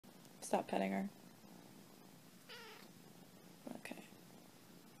Stop petting her. Okay.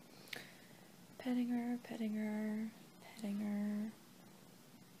 Petting her, petting her, petting her,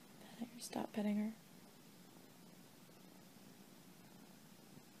 petting her. Stop petting her.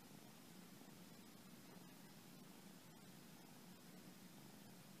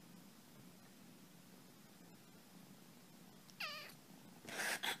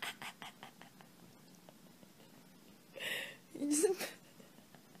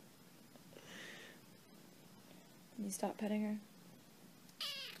 Can you stop petting her?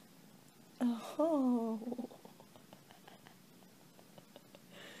 Oh.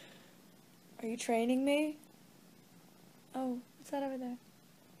 Are you training me? Oh, what's that over there?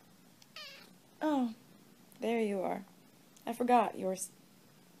 Oh, there you are. I forgot you were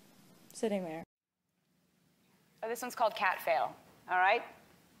sitting there. Oh, this one's called Cat Fail, all right?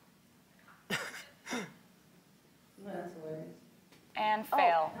 That's hilarious. And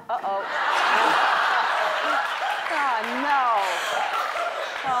fail. Uh-oh. Oh, no.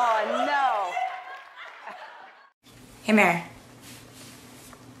 Oh, no. Hey, Mare.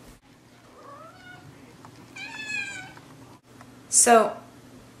 So,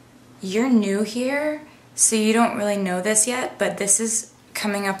 you're new here, so you don't really know this yet, but this is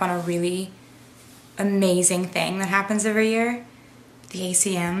coming up on a really amazing thing that happens every year, the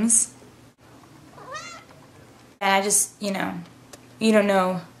ACMs. And I just, you don't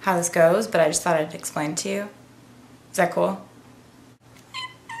know how this goes, but I just thought I'd explain it to you. Is that cool?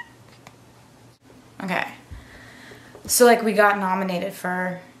 Okay. So, like, we got nominated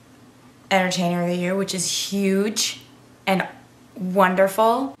for Entertainer of the Year, which is huge and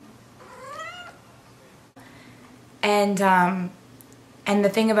wonderful. And the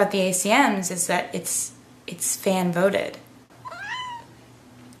thing about the ACMs is that it's fan voted.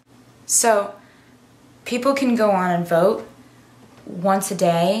 So people can go on and vote once a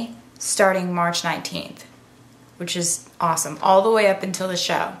day starting March 19th, which is awesome, all the way up until the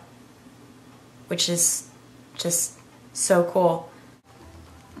show, which is just so cool.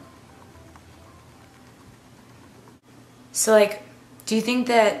 So, like, do you think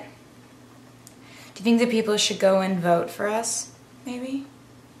that people should go and vote for us, maybe?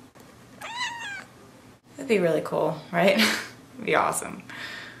 That'd be really cool, right? It'd be awesome.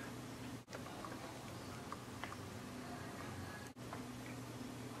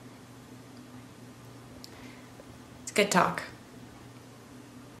 It's good talk.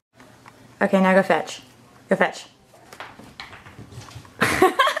 Okay, now go fetch. Go fetch.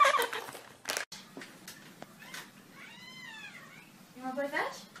 You wanna play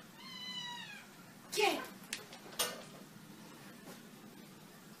fetch? Yeah.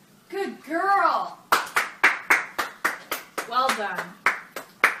 Good girl. Well done.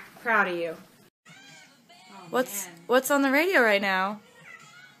 Proud of you. Oh, What's on the radio right now?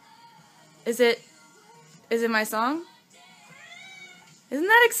 Is it my song? Isn't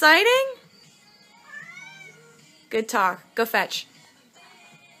that exciting? Good talk. Go fetch.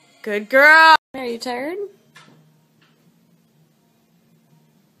 Good girl. Are you tired?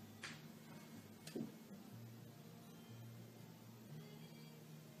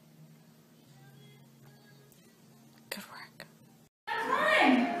 Good work. Come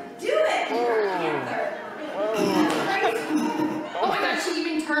on, do it. Oh my God, she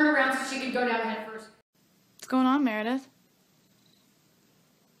even turned around so she could go down head first. What's going on, Meredith?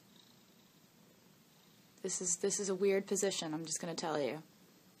 This is a weird position, I'm just gonna tell you.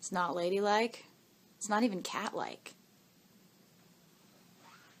 It's not ladylike. It's not even cat-like.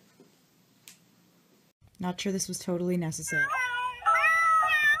 Not sure this was totally necessary.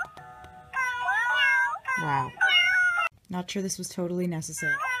 Wow. Not sure this was totally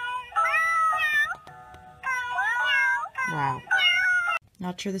necessary. Wow.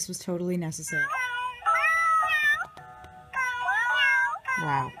 Not sure this was totally necessary.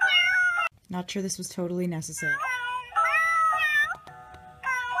 Wow. Not sure this was totally necessary.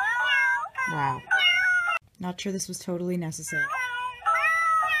 Wow. Not sure this was totally necessary.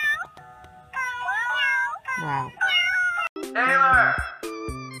 Wow. Taylor!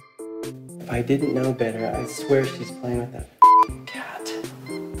 If I didn't know better, I swear she's playing with that cat.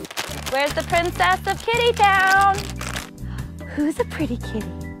 Where's the princess of Kitty Town? Who's a pretty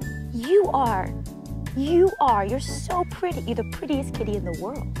kitty? You are. You are. You're so pretty. You're the prettiest kitty in the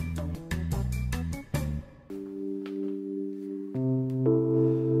world.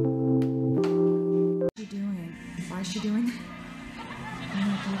 What's she doing? Why is she doing that? Oh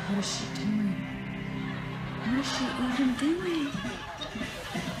my God, what is she doing? What is she even doing?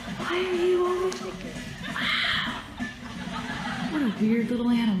 Why are you always like, wow. What a weird little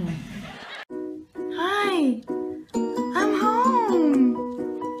animal. Hi. I'm home.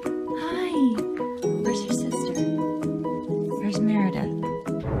 Hi.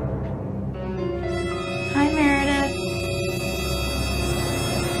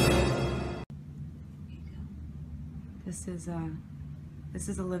 this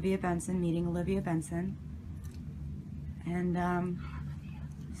is Olivia Benson, meeting Olivia Benson. And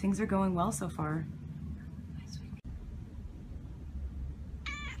things are going well so far.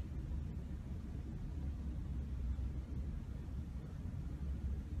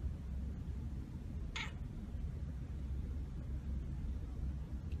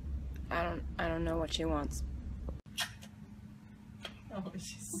 I don't know what she wants. Oh,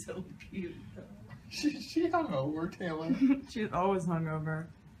 she's so cute. She hungover, Taylor. She's always hungover.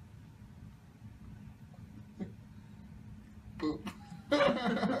 Boop.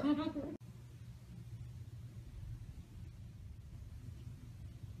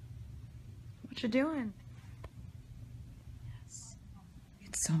 What you doing? Yes.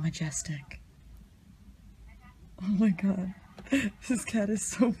 It's so majestic. Oh my god. This cat is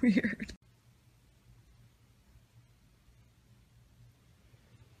so weird.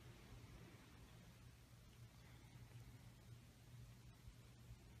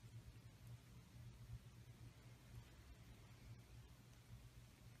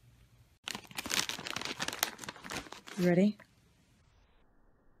 You ready?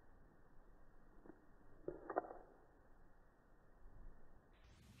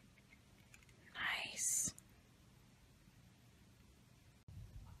 Nice.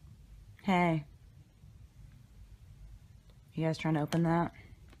 Hey. You guys trying to open that?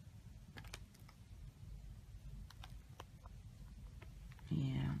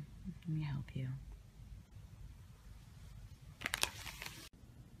 Yeah, let me help you.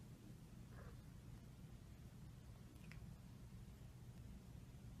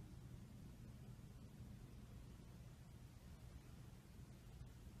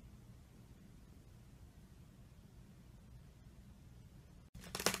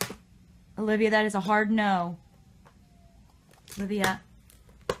 Olivia, that is a hard no. Olivia,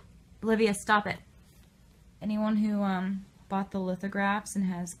 stop it. Anyone who bought the lithographs and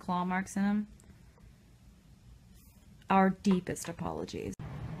has claw marks in them, our deepest apologies.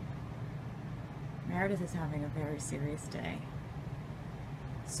 Meredith is having a very serious day.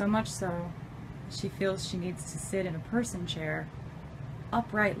 So much so, she feels she needs to sit in a person chair,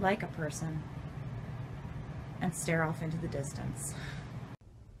 upright like a person, and stare off into the distance.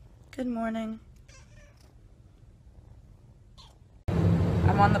 Good morning.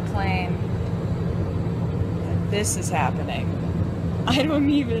 I'm on the plane. And this is happening. I don't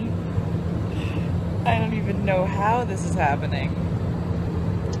even know how this is happening.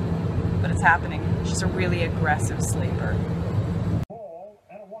 But it's happening. She's a really aggressive sleeper.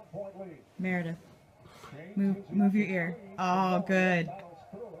 Meredith, move your ear. Oh, good.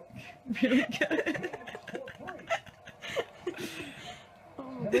 Really good.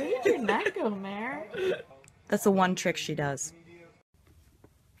 Where did your neck go, Mare? That's the one trick she does.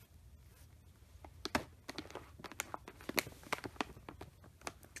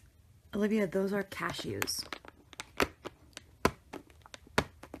 Olivia, those are cashews.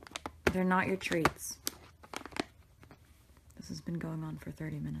 They're not your treats. This has been going on for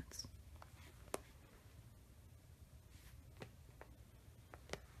 30 minutes.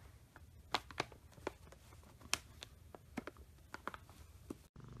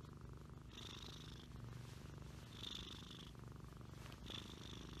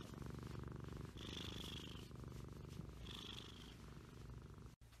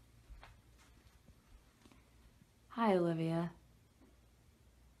 Hi, Olivia.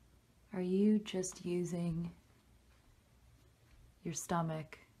 Are you just using your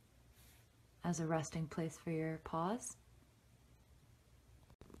stomach as a resting place for your paws?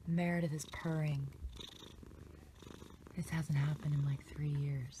 Meredith is purring. This hasn't happened in like 3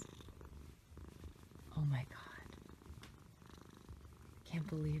 years. Oh my god. Can't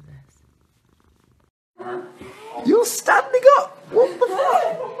believe this. You're standing up! What the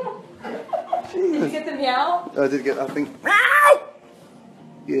fuck? Did you get the meow? I did get, I think.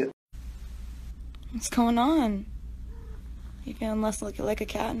 Yeah. What's going on? You feeling less like a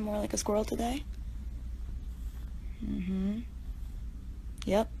cat and more like a squirrel today? Mm-hmm.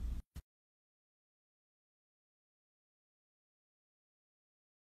 Yep.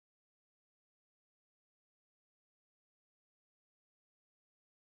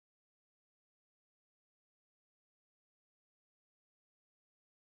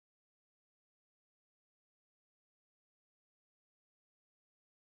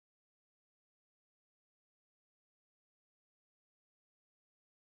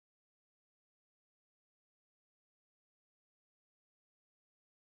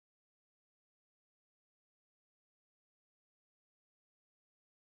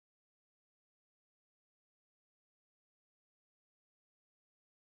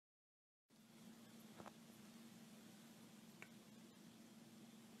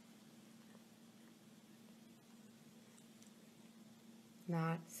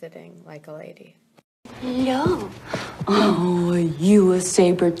 not sitting like a lady. Hello. Oh, are you a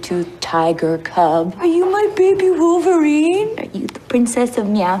saber-toothed tiger cub? Are you my baby Wolverine? Are you the princess of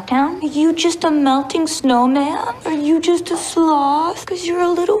Meowtown? Are you just a melting snowman? Are you just a sloth? Because you're a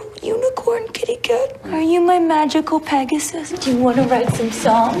little unicorn kitty cat? Are you my magical Pegasus? Do you want to write some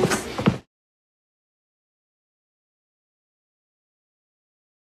songs?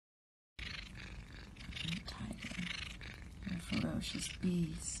 Tiger, you're a ferocious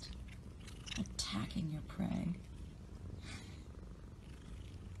beast, attacking your prey.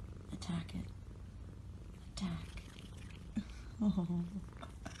 Attack it. Attack. Oh.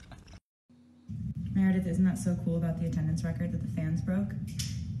 Meredith, isn't that so cool about the attendance record that the fans broke?